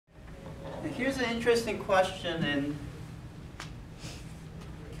Here's an interesting question in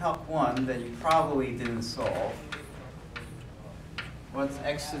Calc 1 that you probably didn't solve. What's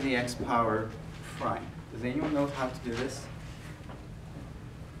x to the x power prime? Does anyone know how to do this?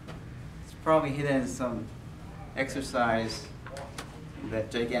 It's probably hidden in some exercise in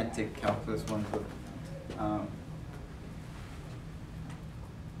that gigantic Calculus 1 book. Well,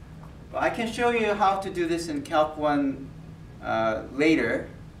 I can show you how to do this in Calc 1 later,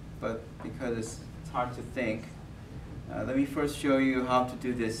 but because it's hard to think, let me first show you how to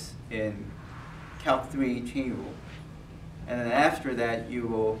do this in Calc 3 chain rule. And then after that,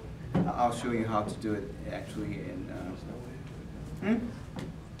 I'll show you how to do it actually in,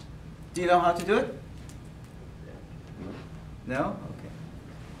 Do you know how to do it? No? Okay.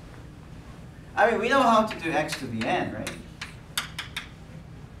 I mean, we know how to do x to the n, right?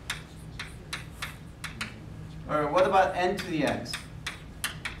 Or what about n to the x?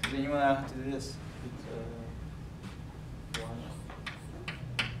 Does anyone know how to do this?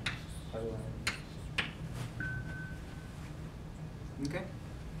 Okay.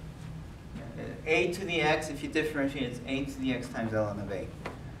 A to the x, if you differentiate, it's a to the x times ln of a. You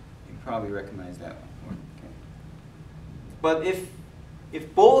probably recognize that one. Okay. But if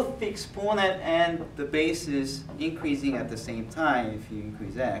both the exponent and the base is increasing at the same time, if you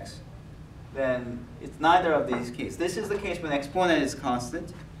increase x, then it's neither of these cases. This is the case when the exponent is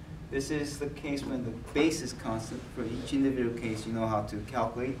constant. This is the case when the base is constant. For each individual case, you know how to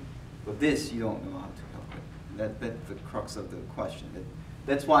calculate. But this, you don't know how to calculate. That's the crux of the question.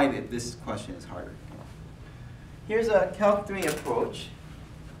 That's why this question is harder. Here's a Calc 3 approach.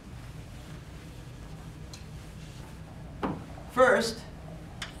 First,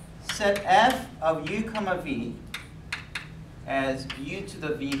 set f of u comma v as u to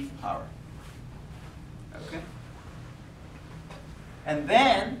the v power. Okay? And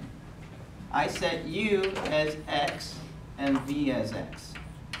then I set u as x and v as x.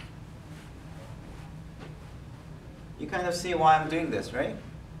 You kind of see why I'm doing this, right?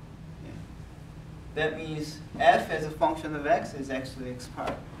 Yeah. That means f as a function of x is x to the x power.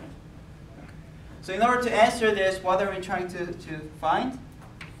 Okay. So in order to answer this, what are we trying to find?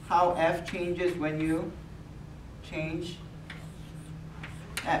 How f changes when you change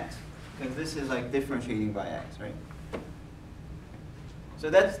x. Because this is like differentiating by x, right? So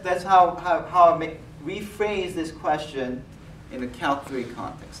that's how I rephrase this question in the Calc 3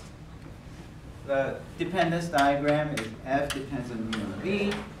 context. The dependence diagram is f depends on u and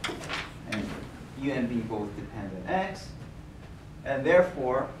v, and u and v both depend on x. And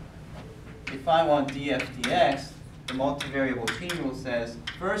therefore, if I want df dx, the multivariable chain rule says,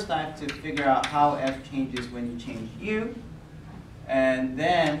 first I have to figure out how f changes when you change u, and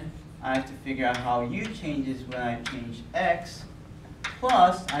then I have to figure out how u changes when I change x,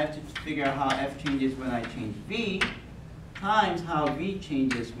 plus I have to figure out how f changes when I change v, times how v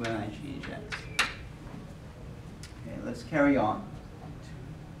changes when I change x. Okay, let's carry on.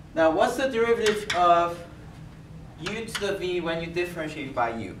 Now, what's the derivative of u to the v when you differentiate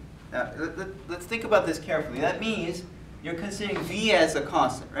by u? Now, let's think about this carefully. That means you're considering v as a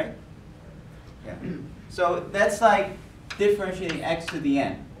constant, right? Yeah. So that's like differentiating x to the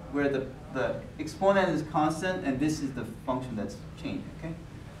n, where the exponent is constant and this is the function that's changing. Okay.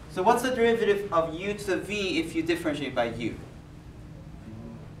 So what's the derivative of u to the v if you differentiate by u?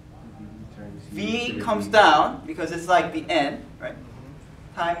 V comes down because it's like the n, right?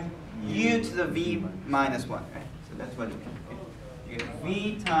 Times u to the v minus 1, right? So that's what you get. You get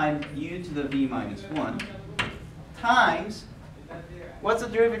v times u to the v minus 1 times, what's the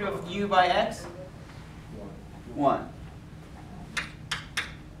derivative of u by x? 1.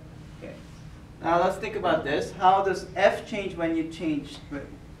 Okay. Now let's think about this. How does f change when you change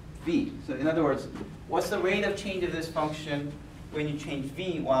v? So in other words, what's the rate of change of this function when you change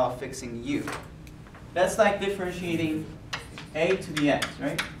v while fixing u? That's like differentiating a to the x,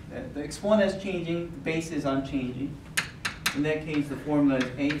 right? The exponent is changing, the base is unchanging. In that case, the formula is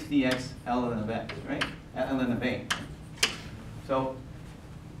a to the x ln of x, right? Ln of a. So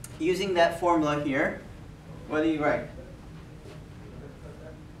using that formula here, what do you write?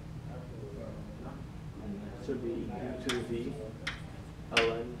 So be u to the v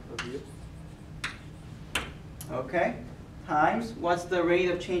ln of u. Okay. Times, what's the rate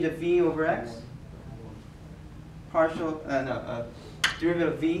of change of v over x?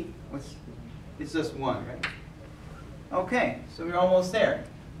 Derivative of v, it's just 1, right? Okay, so we're almost there.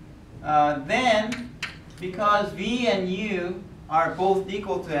 Then, because v and u are both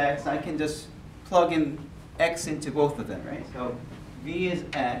equal to x, I can just plug in x into both of them, right? So v is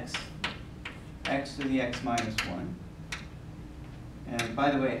x, x to the x minus 1. and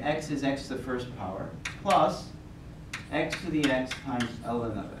by the way, x is x to the first power, plus x to the x times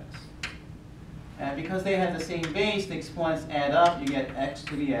ln of x. And because they have the same base, the exponents add up, you get x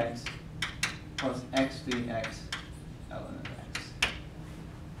to the x plus x to the x ln of x.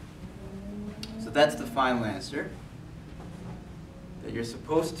 So that's the final answer that you're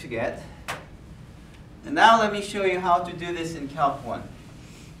supposed to get. And now let me show you how to do this in Calc 1.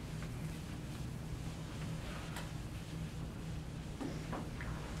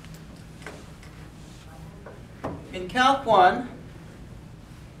 In Calc 1,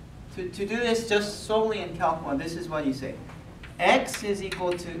 to do this just solely in Calc 1, this is what you say. X is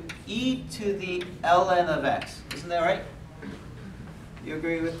equal to e to the ln of x. Isn't that right? You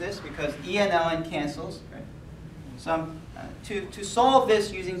agree with this? Because e and ln cancels, right? So to solve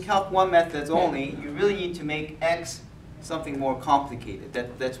this using Calc 1 methods only, you really need to make x something more complicated.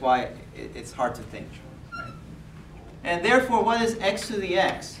 That's why it's hard to think. Right? And therefore, what is x to the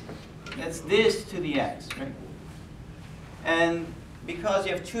x? That's this to the x, right? And because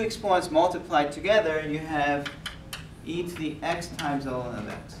you have two exponents multiplied together, you have e to the x times ln of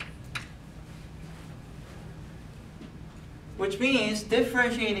x. Which means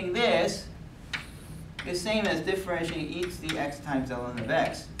differentiating this is same as differentiating e to the x times ln of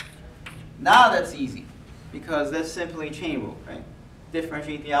x. Now that's easy, because that's simply chain rule, right?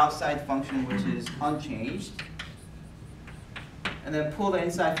 Differentiate the outside function, which is unchanged, and then pull the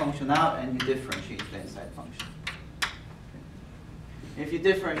inside function out, and you differentiate the inside function. If you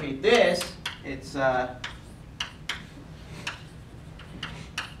differentiate this, it's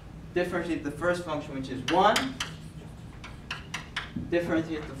differentiate the first function, which is 1.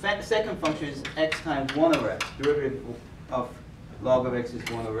 Differentiate the second function is x times 1 over x. Derivative of log of x is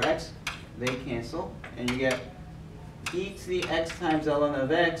 1 over x. They cancel, and you get e to the x times ln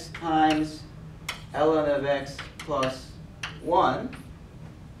of x times ln of x plus 1.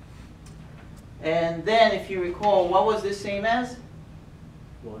 And then, if you recall, what was this same as?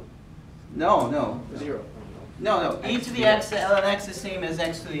 1. No. 0. No. E to the x ln x is same as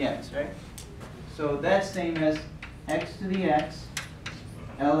x to the x, right? So that's same as x to the x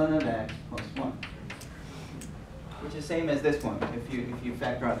ln of x plus 1, which is same as this one if you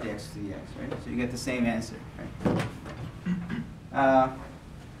factor out the x to the x, right? So you get the same answer, right?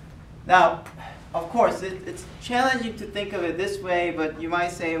 Now, of course, it's challenging to think of it this way, but you might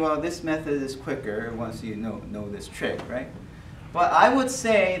say, well, this method is quicker once you know this trick, right? But I would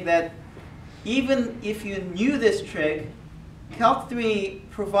say that even if you knew this trick, Calc 3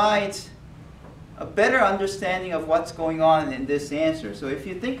 provides a better understanding of what's going on in this answer. So if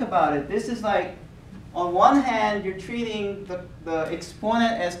you think about it, this is like, on one hand, you're treating the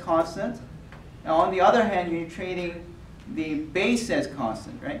exponent as constant, and on the other hand, you're treating the base as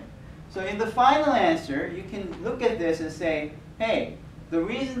constant, right? So in the final answer, you can look at this and say, hey, the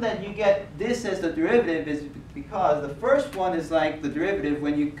reason that you get this as the derivative is because the first one is like the derivative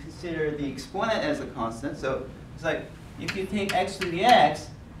when you consider the exponent as a constant. So it's like, if you take x to the x,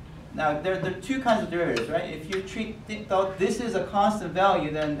 now there are two kinds of derivatives, right? If you treat this is a constant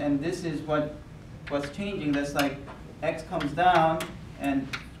value, then and this is what's changing, that's like x comes down and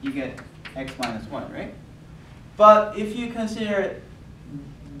you get x minus 1, right? But if you consider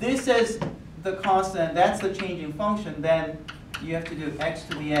this as the constant, that's the changing function, then you have to do x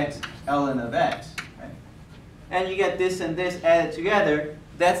to the x ln of x, right? And you get this and this added together,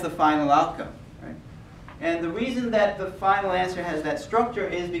 that's the final outcome, right? And the reason that the final answer has that structure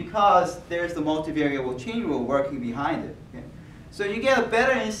is because there's the multivariable chain rule working behind it. Okay? So you get a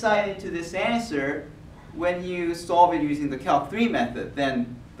better insight into this answer when you solve it using the Calc 3 method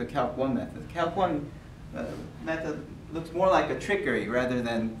than the Calc 1 method. The Calc 1 method looks more like a trickery rather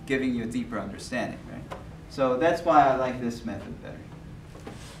than giving you a deeper understanding, right? So that's why I like this method better.